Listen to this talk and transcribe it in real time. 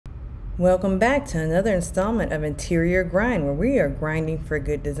Welcome back to another installment of Interior Grind, where we are grinding for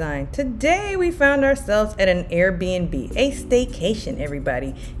good design. Today we found ourselves at an Airbnb, a staycation,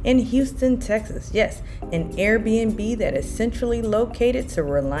 everybody, in Houston, Texas. Yes, an Airbnb that is centrally located to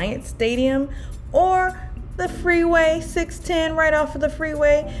Reliant Stadium or the freeway 610, right off of the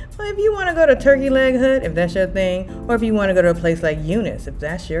freeway. Well, if you want to go to Turkey Leg Hut, if that's your thing, or if you want to go to a place like Eunice, if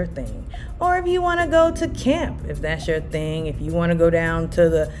that's your thing, or if you want to go to camp, if that's your thing, if you want to go down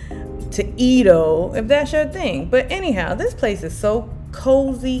to Edo, if that's your thing. But anyhow, this place is so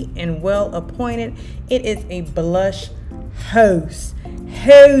cozy and well appointed. It is a blush house.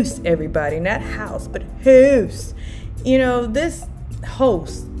 House, everybody, not house, but house. You know, this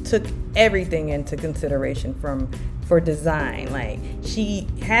host took everything into consideration for design. Like, she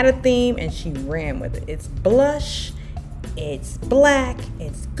had a theme and she ran with it. It's blush, it's black,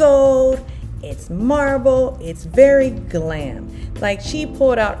 it's gold, it's marble, it's very glam. Like, she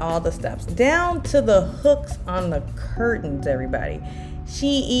pulled out all the stops, down to the hooks on the curtains, everybody. She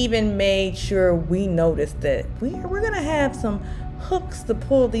even made sure we noticed that we're gonna have some hooks to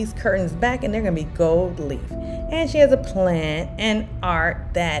pull these curtains back, and they're gonna be gold leaf. And she has a plant and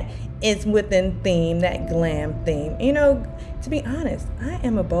art that is within theme, that glam theme. You know, to be honest, I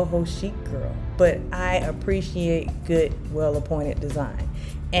am a boho chic girl, but I appreciate good, well-appointed design.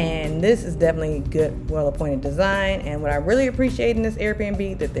 And this is definitely good, well-appointed design. And what I really appreciate in this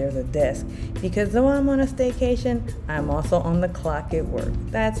Airbnb, that there's a desk. Because though I'm on a staycation, I'm also on the clock at work.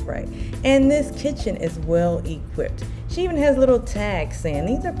 That's right. And this kitchen is well equipped. She even has little tags saying,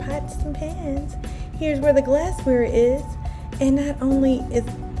 these are pots and pans. Here's where the glassware is. And not only is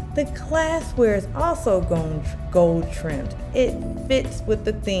the glassware is also gold trimmed. It fits with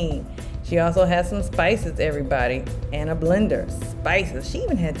the theme. She also has some spices, everybody, and a blender. Spices. She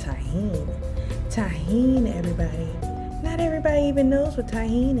even had tahini. Tahini, everybody. Not everybody even knows what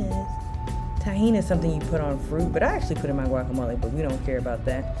tahini is. Tahini is something you put on fruit, but I actually put it in my guacamole, but we don't care about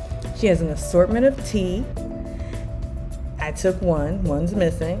that. She has an assortment of tea. I took one's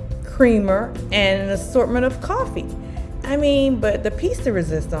missing. Creamer, and an assortment of coffee. I mean, but the piece de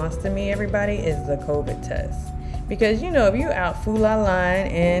resistance to me, everybody, is the COVID test. Because, you know, if you're out Fool-La-Line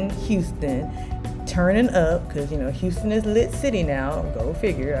in Houston, turning up, because, you know, Houston is lit city now. Go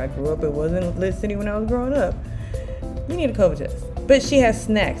figure. I grew up, it wasn't lit city when I was growing up. You need a COVID test. But she has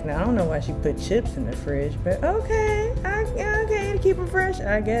snacks. Now, I don't know why she put chips in the fridge, but okay, to keep them fresh,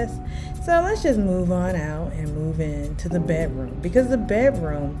 I guess. So let's just move on out and move into the bedroom. Because the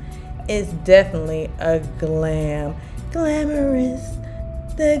bedroom is definitely a glamorous.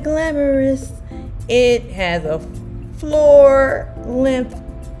 The glamorous. It has a floor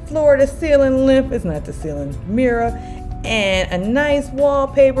to ceiling length, it's not the ceiling, mirror, and a nice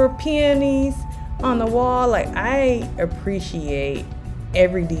wallpaper, peonies on the wall. Like, I appreciate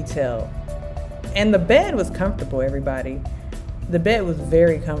every detail. And the bed was comfortable, everybody. The bed was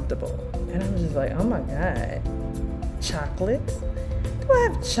very comfortable. And I was just like, oh my God, chocolates? Do I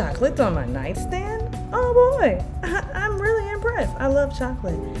have chocolates on my nightstand? Oh boy, I'm really impressed. I love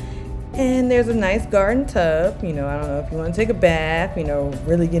chocolate. And there's a nice garden tub. You know, I don't know if you want to take a bath, you know,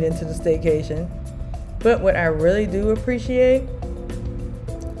 really get into the staycation. But what I really do appreciate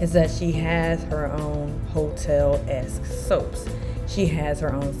is that she has her own hotel-esque soaps. She has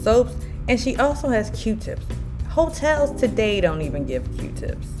her own soaps, and she also has Q-tips. Hotels today don't even give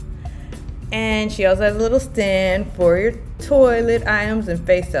Q-tips. And she also has a little stand for your toilet items and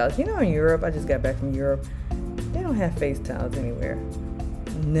face towels. You know, in Europe, I just got back from Europe, they don't have face towels anywhere.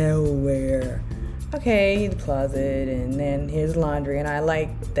 Nowhere. Okay, the closet, and then here's laundry, and I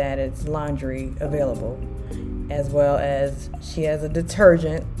like that it's laundry available, as well as she has a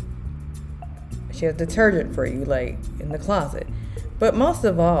detergent. She has detergent for you, like in the closet. But most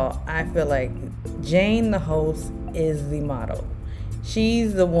of all, I feel like Jane, the host, is the model.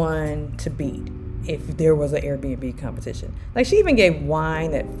 She's the one to beat if there was an Airbnb competition. Like, she even gave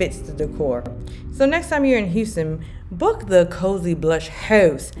wine that fits the decor. So next time you're in Houston, book the Cozy Blush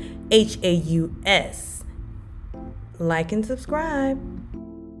Haus, Haus. Like and subscribe.